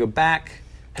now we're going to go back.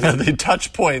 And the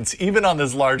touch points, even on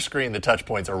this large screen, the touch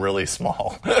points are really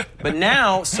small. But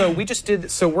now, so we're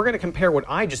going to compare what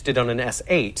I just did on an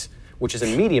S8, which is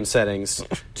in medium settings,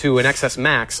 to an XS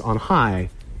Max on high.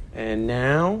 And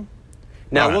now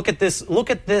look at this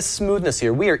smoothness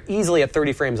here. We are easily at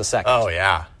 30 frames a second. Oh,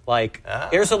 yeah.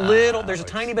 There's a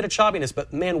tiny bit of choppiness,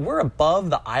 but man, we're above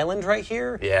the island right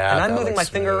here. Yeah, and I'm moving my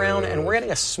finger around, and we're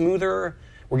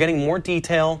getting more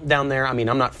detail down there. I mean,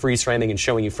 I'm not freeze framing and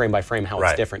showing you frame by frame how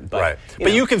it's different, but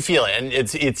you can feel it, and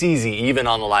it's easy even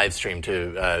on the live stream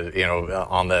to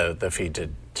on the feed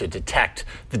to detect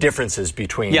the differences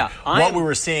between what we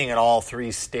were seeing in all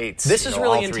three states. This is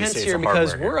really intense here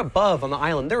because we're above on the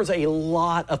island. There's a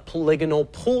lot of polygonal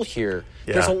pull here.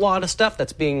 Yeah. There's a lot of stuff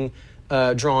that's being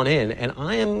drawn in, and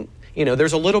I am,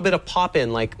 there's a little bit of pop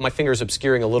in, like my finger's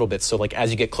obscuring a little bit, so like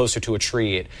as you get closer to a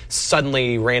tree, it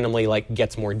suddenly randomly like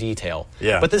gets more detail.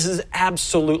 Yeah. But this is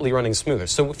absolutely running smoother.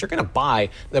 So if you're going to buy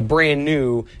the brand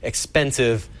new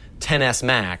expensive XS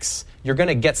Max, you're going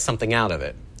to get something out of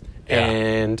it. Yeah.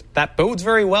 And that bodes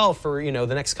very well for,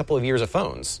 the next couple of years of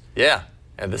phones. Yeah.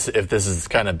 And if this is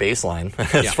kind of baseline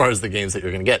as far as the games that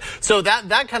you're going to get. So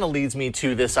that kind of leads me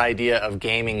to this idea of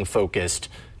gaming-focused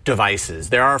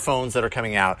devices. There are phones that are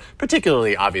coming out,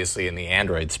 particularly obviously in the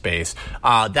Android space,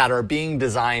 that are being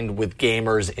designed with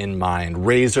gamers in mind.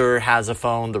 Razer has a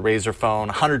phone, the Razer phone,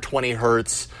 120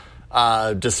 hertz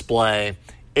display,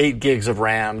 8 gigs of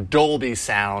RAM, Dolby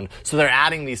sound. So they're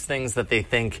adding these things that they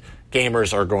think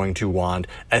gamers are going to want.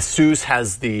 Asus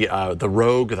has the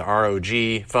ROG, the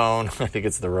ROG phone. I think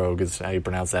it's the ROG is how you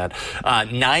pronounce that.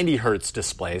 90 hertz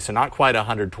display, so not quite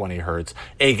 120 hertz.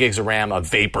 8 gigs of RAM, a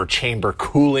vapor chamber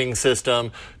cooling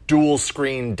system. Dual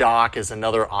screen dock is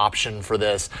another option for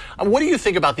this. What do you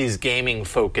think about these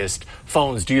gaming-focused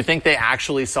phones? Do you think they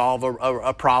actually solve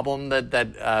a problem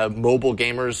that mobile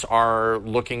gamers are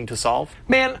looking to solve?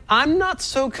 Man, I'm not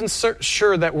so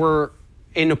sure that we're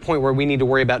in a point where we need to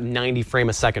worry about 90 frame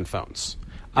a second phones.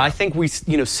 Yeah. I think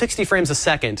 60 frames a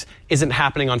second isn't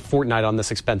happening on Fortnite on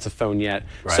this expensive phone yet.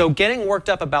 Right. So getting worked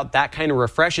up about that kind of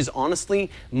refresh is honestly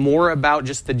more about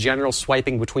just the general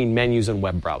swiping between menus and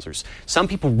web browsers. Some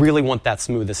people really want that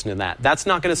smoothness in that. That's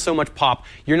not going to so much pop.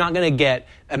 You're not going to get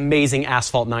amazing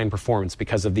Asphalt 9 performance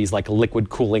because of these like liquid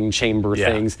cooling chamber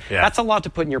things. Yeah. That's a lot to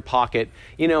put in your pocket.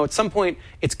 At some point,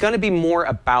 it's going to be more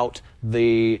about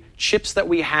the chips that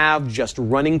we have just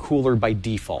running cooler by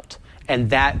default.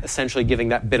 And that essentially giving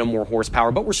that bit of more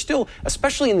horsepower. But we're still,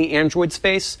 especially in the Android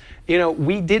space,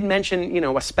 we did mention,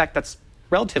 a spec that's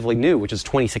relatively new, which is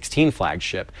 2016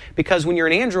 flagship. Because when you're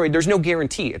an Android, there's no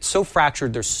guarantee. It's so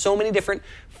fractured. There's so many different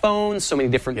phones, so many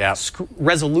different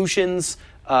resolutions.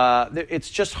 It's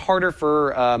just harder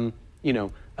for,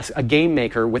 a game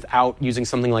maker without using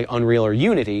something like Unreal or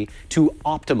Unity to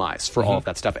optimize for all of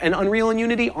that stuff. And Unreal and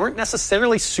Unity aren't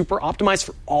necessarily super optimized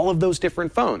for all of those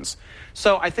different phones.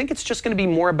 So I think it's just going to be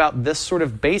more about this sort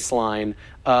of baseline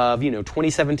of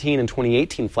 2017 and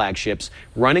 2018 flagships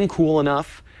running cool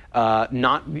enough,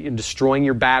 not destroying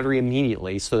your battery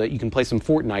immediately, so that you can play some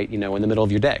Fortnite, in the middle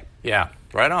of your day. Yeah,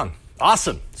 right on.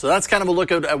 Awesome. So that's kind of a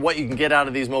look at what you can get out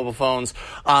of these mobile phones.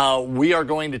 We are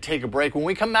going to take a break. When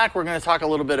we come back, we're going to talk a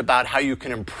little bit about how you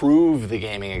can improve the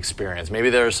gaming experience. Maybe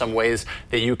there are some ways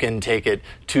that you can take it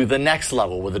to the next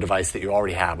level with a device that you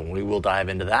already have, and we will dive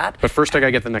into that. But first, I got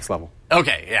to get the next level.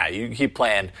 Okay, yeah, you keep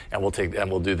playing, and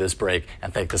we'll do this break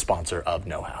and thank the sponsor of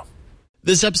Know How.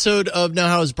 This episode of Know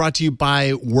How is brought to you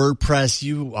by WordPress.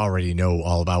 You already know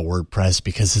all about WordPress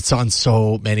because it's on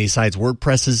so many sites.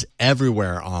 WordPress is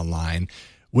everywhere online.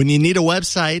 When you need a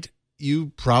website,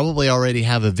 you probably already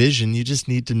have a vision. You just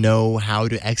need to know how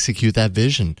to execute that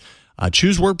vision.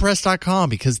 Choose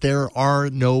WordPress.com because there are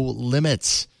no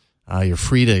limits. You're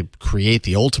free to create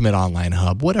the ultimate online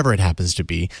hub, whatever it happens to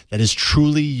be, that is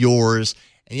truly yours.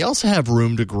 And you also have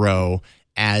room to grow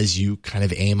as you kind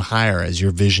of aim higher, as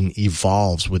your vision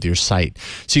evolves with your site.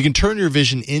 So you can turn your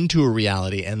vision into a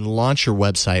reality and launch your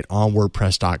website on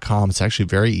WordPress.com. It's actually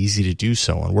very easy to do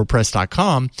so. On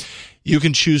WordPress.com, you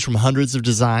can choose from hundreds of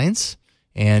designs,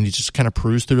 and you just kind of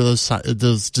peruse through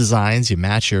those designs. You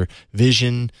match your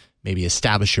vision, maybe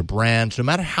establish your brand. No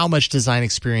matter how much design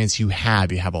experience you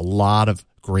have a lot of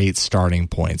great starting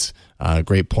points,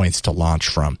 great points to launch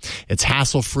from. It's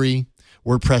hassle-free.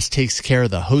 WordPress takes care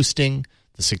of the hosting,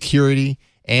 the security,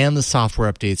 and the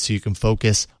software updates so you can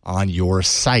focus on your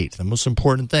site. The most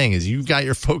important thing is you've got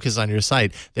your focus on your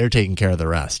site. They're taking care of the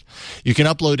rest. You can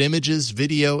upload images,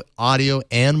 video, audio,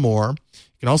 and more.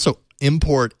 You can also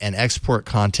import and export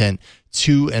content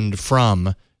to and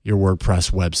from your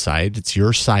WordPress website. It's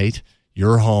your site,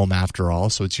 your home after all,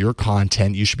 so it's your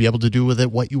content. You should be able to do with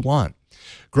it what you want.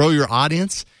 Grow your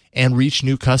audience and reach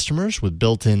new customers with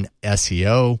built-in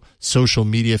SEO, social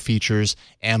media features,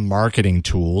 and marketing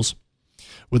tools.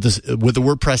 With the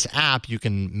WordPress app, you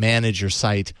can manage your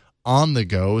site on the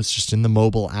go. It's just in the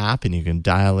mobile app, and you can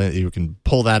dial in. You can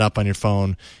pull that up on your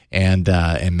phone and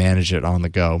manage it on the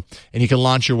go. And you can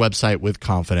launch your website with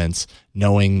confidence,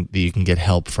 knowing that you can get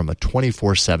help from a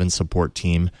 24/7 support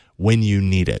team when you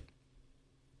need it.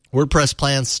 WordPress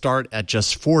plans start at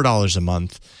just $4 a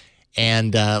month.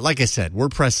 And like I said,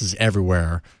 WordPress is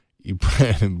everywhere.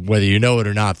 Whether you know it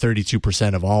or not,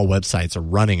 32% of all websites are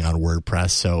running on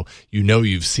WordPress. So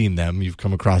you've seen them. You've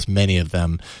come across many of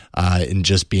them in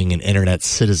just being an internet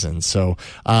citizen. So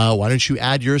why don't you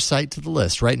add your site to the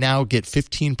list? Right now, get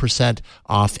 15%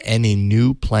 off any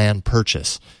new plan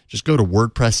purchase. Just go to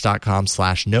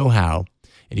WordPress.com/knowhow.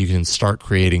 And you can start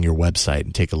creating your website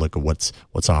and take a look at what's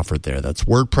offered there. That's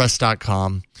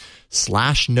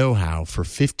WordPress.com/knowhow for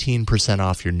 15%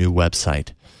 off your new website.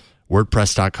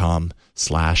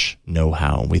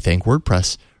 WordPress.com/knowhow. And we thank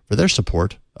WordPress for their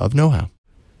support of Know-How.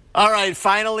 All right,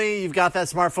 finally, you've got that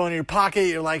smartphone in your pocket.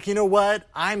 You're like, you know what?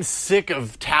 I'm sick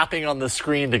of tapping on the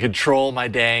screen to control my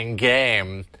dang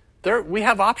game. We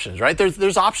have options, right?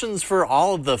 There's options for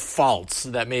all of the faults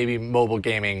that maybe mobile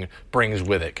gaming brings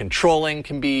with it. Controlling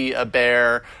can be a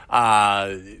bear.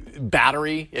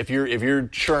 Battery, if you're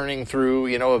churning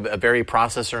through, a very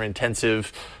processor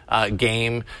intensive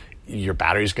game, your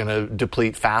battery's going to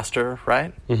deplete faster,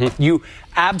 right? Mm-hmm. You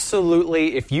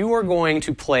absolutely, if you are going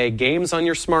to play games on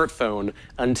your smartphone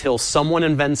until someone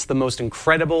invents the most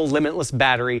incredible limitless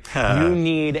battery, you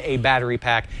need a battery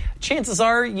pack. Chances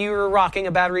are you're rocking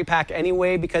a battery pack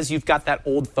anyway because you've got that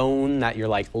old phone that you're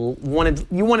like, you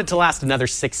want it to last another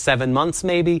 6-7 months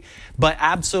maybe, but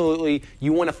absolutely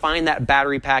you want to find that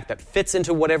battery pack that fits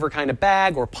into whatever kind of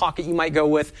bag or pocket you might go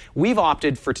with. We've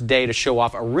opted for today to show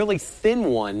off a really thin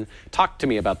one. Talk to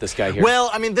me about this guy here. Well,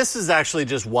 I mean, this is actually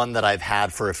just one that I've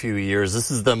had for a few years.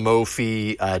 This is the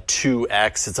Mophie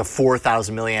 2X. It's a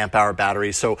 4,000 milliamp hour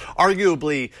battery, so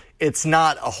arguably it's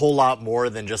not a whole lot more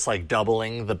than just like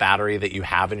doubling the battery that you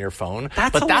have in your phone.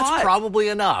 That's probably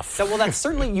enough. That's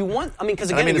certainly you want. I mean,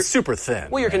 because again, it's super thin.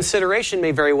 Well, your consideration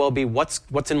may very well be what's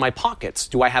in my pockets.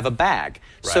 Do I have a bag?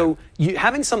 Right. So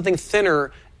having something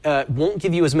thinner won't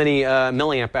give you as many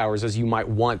milliamp hours as you might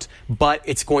want, but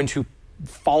it's going to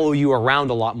follow you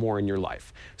around a lot more in your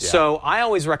life. Yeah. So I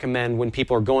always recommend when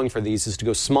people are going for these is to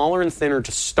go smaller and thinner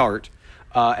to start,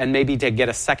 and maybe to get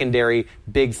a secondary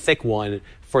big thick one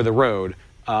for the road.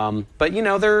 But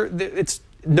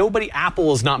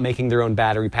Apple is not making their own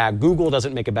battery pack. Google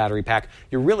doesn't make a battery pack.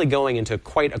 You're really going into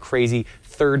quite a crazy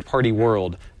third-party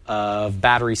world of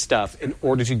battery stuff in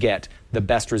order to get the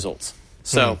best results.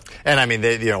 So, and I mean,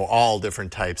 all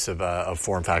different types of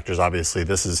form factors. Obviously,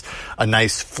 this is a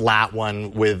nice flat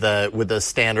one with a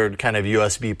standard kind of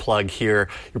USB plug here.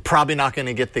 You're probably not going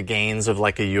to get the gains of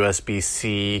like a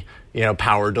USB-C,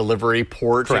 power delivery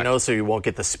port, correct. So you won't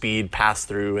get the speed pass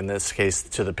through, in this case,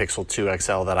 to the Pixel 2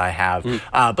 XL that I have.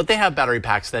 But they have battery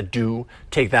packs that do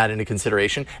take that into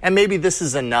consideration. And maybe this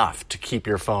is enough to keep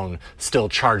your phone still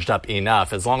charged up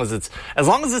enough. As long as it's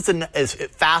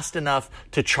fast enough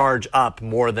to charge up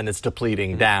more than it's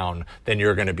depleting down, then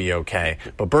you're going to be okay.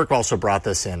 But Burke also brought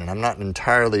this in, and I'm not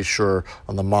entirely sure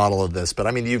on the model of this, but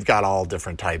I mean, you've got all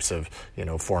different types of,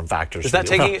 form factors. Is that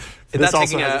taking a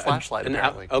flashlight,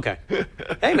 apparently. Okay.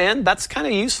 Hey, man, that's kind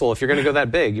of useful if you're going to go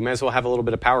that big. You might as well have a little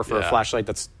bit of power for a flashlight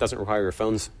that doesn't require your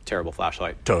phone's terrible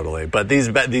flashlight. Totally. But these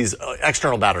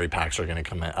external battery packs are going to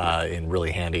come in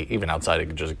really handy, even outside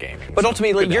of just gaming. But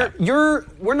ultimately,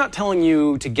 we're not telling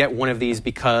you to get one of these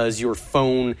because your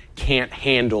phone can't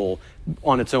handle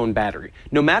on its own battery.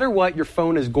 No matter what, your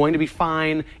phone is going to be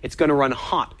fine. It's going to run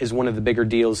hot is one of the bigger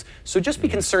deals. So just be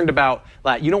concerned about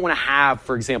that. You don't want to have,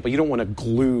 for example, you don't want to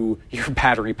glue your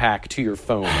battery pack to your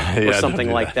phone or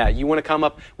something like that. You want to come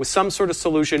up with some sort of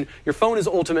solution. Your phone is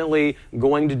ultimately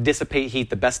going to dissipate heat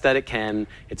the best that it can.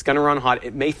 It's going to run hot.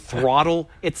 It may throttle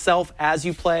itself as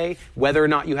you play, whether or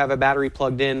not you have a battery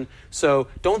plugged in. So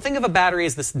don't think of a battery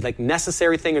as this like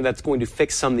necessary thing or that's going to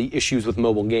fix some of the issues with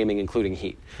mobile gaming, including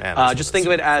heat. Just think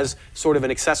of it as sort of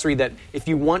an accessory that if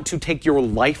you want to take your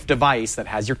life device that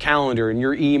has your calendar and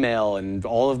your email and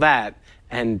all of that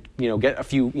and get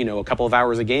a couple of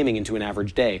hours of gaming into an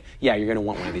average day, yeah, you're going to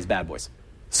want one of these bad boys.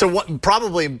 So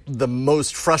probably the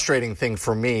most frustrating thing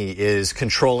for me is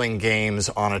controlling games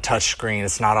on a touch screen.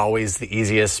 It's not always the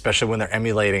easiest, especially when they're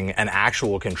emulating an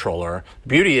actual controller. The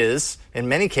beauty is, in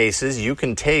many cases, you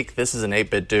can take, this is an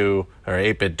 8BitDo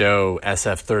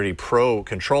SF30 Pro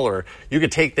controller, you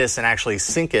could take this and actually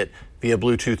sync it via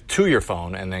Bluetooth to your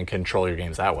phone and then control your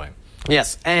games that way.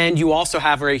 Yes, and you also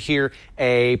have right here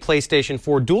a PlayStation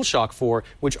 4 DualShock 4,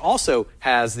 which also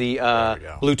has the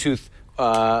Bluetooth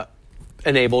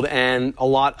enabled, and a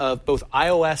lot of both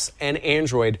iOS and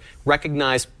Android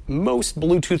recognize most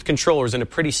Bluetooth controllers in a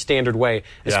pretty standard way,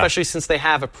 especially since they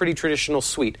have a pretty traditional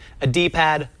suite. A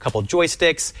D-pad, a couple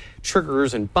joysticks,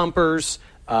 triggers and bumpers.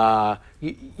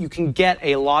 You can get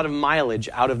a lot of mileage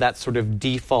out of that sort of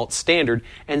default standard,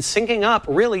 and syncing up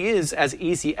really is as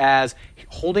easy as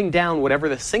holding down whatever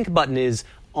the sync button is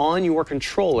on your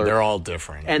controller. They're all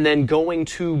different. And then going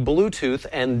to Bluetooth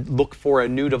and look for a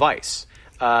new device.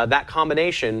 That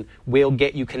combination will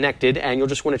get you connected, and you'll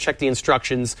just want to check the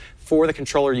instructions for the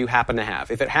controller you happen to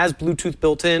have. If it has Bluetooth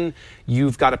built in,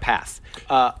 you've got a path.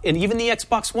 And even the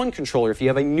Xbox One controller, if you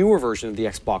have a newer version of the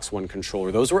Xbox One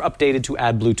controller, those were updated to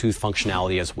add Bluetooth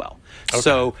functionality as well. Okay.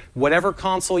 So whatever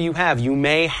console you have, you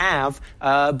may have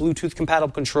a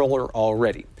Bluetooth-compatible controller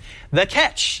already. The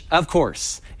catch, of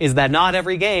course, is that not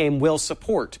every game will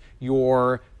support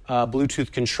your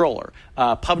Bluetooth controller.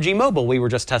 PUBG Mobile, we were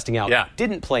just testing out,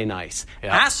 didn't play nice.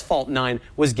 Asphalt 9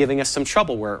 was giving us some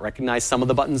trouble where it recognized some of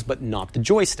the buttons but not the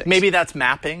joysticks. Maybe that's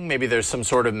mapping. Maybe there's some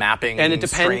sort of mapping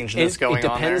strangeness going on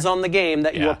there. It depends on the game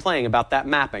that you are playing about that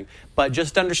mapping. But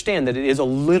just understand that it is a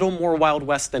little more Wild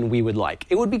West than we would like.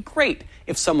 It would be great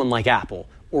if someone like Apple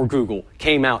or Google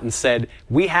came out and said,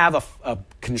 we have a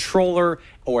controller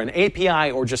or an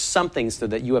API or just something so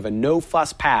that you have a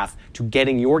no-fuss path to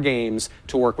getting your games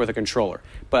to work with a controller.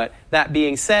 But that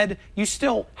being said, you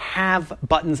still have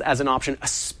buttons as an option,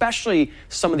 especially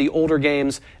some of the older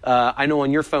games. I know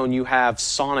on your phone you have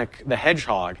Sonic the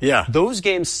Hedgehog. Yeah. Those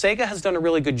games, Sega has done a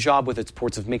really good job with its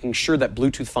ports of making sure that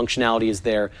Bluetooth functionality is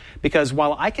there. Because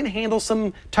while I can handle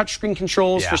some touchscreen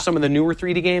controls for some of the newer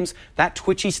 3D games, that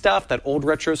twitchy stuff, that old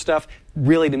retro stuff,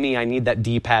 really, to me, I need that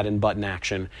D-pad and button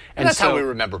action. And that's how we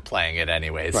remember playing it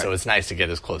anyways, so it's nice to get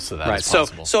as close to that as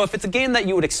possible. So if it's a game that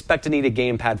you would expect to need a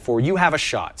gamepad for, you have a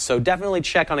shot. So definitely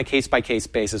check on a case-by-case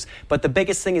basis. But the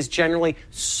biggest thing is generally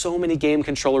so many game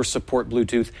controllers support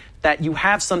Bluetooth that you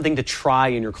have something to try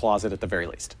in your closet at the very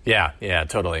least. Yeah,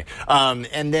 totally.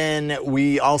 And then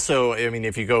we also, I mean,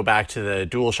 if you go back to the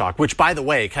DualShock, which, by the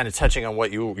way, kind of touching on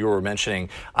what you were mentioning,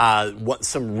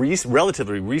 some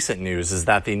relatively recent news is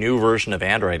that the new version of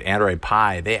Android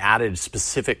Pie, they added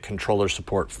specific controller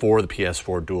support for the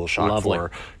PS4 DualShock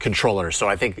 4 controller. So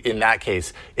I think in that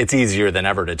case, it's easier than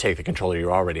ever to take the controller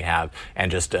you already have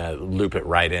and just loop it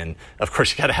right in. Of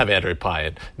course, you got to have Android Pie,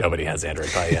 and nobody has Android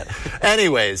Pie yet.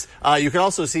 Anyways, you can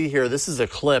also see here, this is a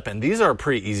clip, and these are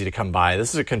pretty easy to come by.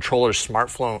 This is a controller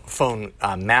smartphone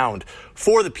mount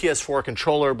for the PS4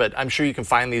 controller, but I'm sure you can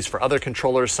find these for other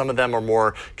controllers. Some of them are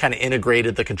more kind of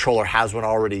integrated. The controller has one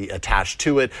already attached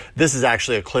to it. This is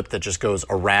actually a clip that just goes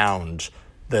around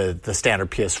the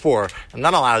standard PS4, and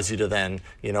that allows you to then,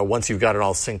 once you've got it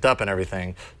all synced up and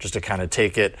everything, just to kind of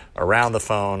take it around the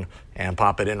phone and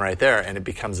pop it in right there, and it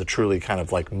becomes a truly kind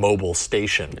of like mobile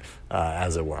station,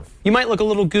 as it were. You might look a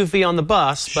little goofy on the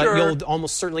bus, but you'll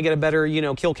almost certainly get a better,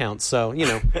 kill count. So,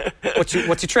 what's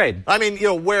your trade? I mean,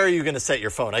 where are you going to set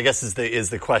your phone? I guess is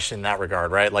the question in that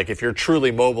regard, right? Like if you're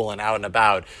truly mobile and out and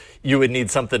about, you would need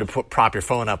something to prop your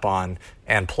phone up on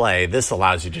and play. This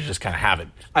allows you to just kind of have it.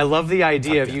 I love the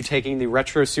idea of you taking the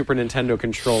retro Super Nintendo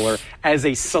controller as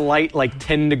a slight,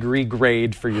 10-degree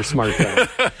grade for your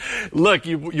smartphone. Look,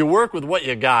 you work with what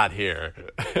you got here.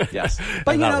 Yes.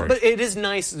 But, but it is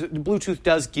nice. Bluetooth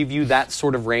does give you that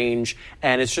sort of range,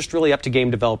 and it's just really up to game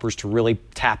developers to really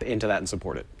tap into that and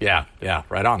support it. Yeah,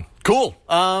 right on. Cool.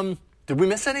 Did we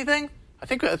miss anything? I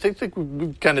think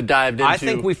we kind of dived into... I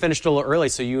think we finished a little early,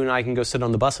 so you and I can go sit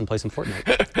on the bus and play some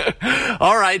Fortnite.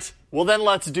 All right. Well, then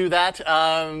let's do that.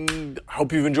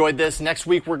 Hope you've enjoyed this. Next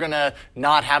week, we're going to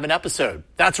not have an episode.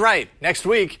 That's right. Next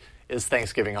week is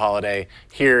Thanksgiving holiday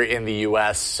here in the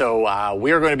U.S., so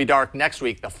we are going to be dark next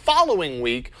week. The following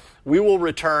week, we will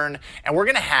return, and we're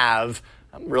going to have...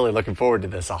 I'm really looking forward to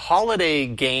this. A holiday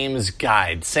games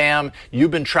guide. Sam,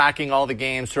 you've been tracking all the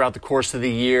games throughout the course of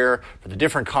the year for the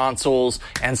different consoles.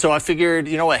 And so I figured,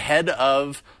 ahead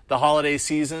of the holiday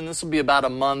season, this will be about a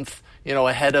month,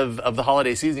 ahead of the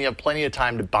holiday season. You have plenty of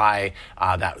time to buy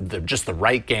just the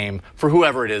right game for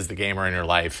whoever it is, the gamer in your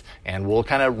life. And we'll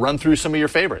kind of run through some of your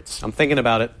favorites. I'm thinking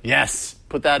about it. Yes.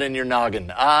 Put that in your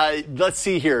noggin. Let's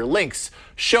see here. Links,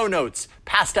 show notes,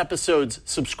 past episodes,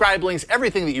 subscribe links,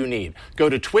 everything that you need. Go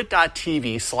to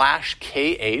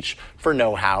twit.tv/KH for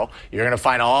know-how. You're going to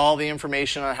find all the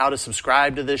information on how to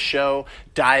subscribe to this show,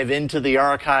 dive into the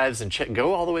archives, and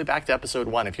go all the way back to episode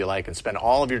 1 if you like, and spend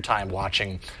all of your time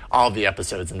watching all of the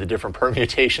episodes and the different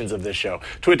permutations of this show.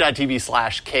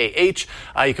 Twit.tv/KH.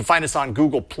 You can find us on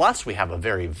Google+. We have a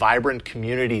very vibrant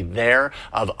community there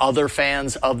of other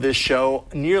fans of this show.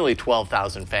 Nearly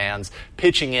 12,000 fans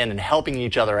pitching in and helping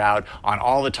each other out on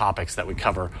all the topics that we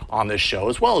cover on this show,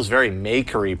 as well as very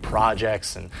makery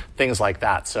projects and things like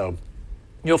that. So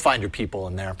you'll find your people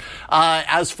in there.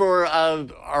 As for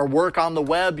our work on the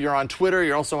web, you're on Twitter.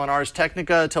 You're also on Ars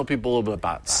Technica. Tell people a little bit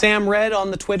about that. Sam Red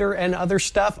on the Twitter and other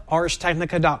stuff.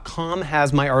 ArsTechnica.com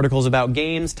has my articles about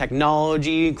games,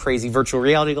 technology, crazy virtual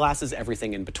reality glasses,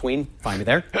 everything in between. Find me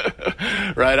there.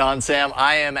 Right on, Sam.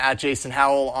 I am at Jason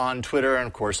Howell on Twitter and,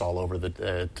 of course, all over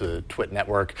the Twit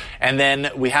network. And then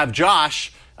we have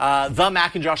Josh... the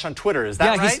Mac and Josh on Twitter, is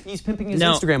that right? He's pimping his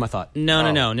Instagram, I thought.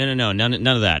 No, none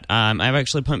of that. I'm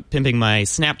actually pimping my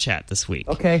Snapchat this week.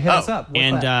 Okay, hit us up.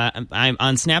 What's that? I'm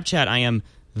on Snapchat. I am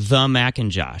the Mac and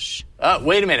Josh.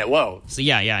 Wait a minute, whoa. So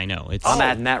yeah, I know. I'm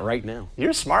adding that right now.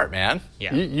 You're smart, man.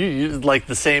 Yeah. You like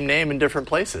the same name in different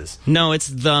places. No, it's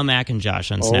the Mac and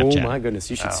Josh on Snapchat. Oh my goodness,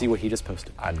 you should see what he just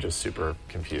posted. I'm just super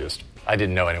confused. I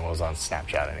didn't know anyone was on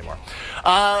Snapchat anymore.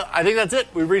 I think that's it.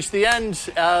 We've reached the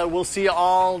end. We'll see you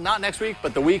all, not next week,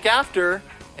 but the week after.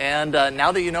 And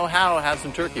now that you know how, have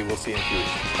some turkey. We'll see you in 2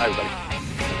 weeks. Bye, everybody.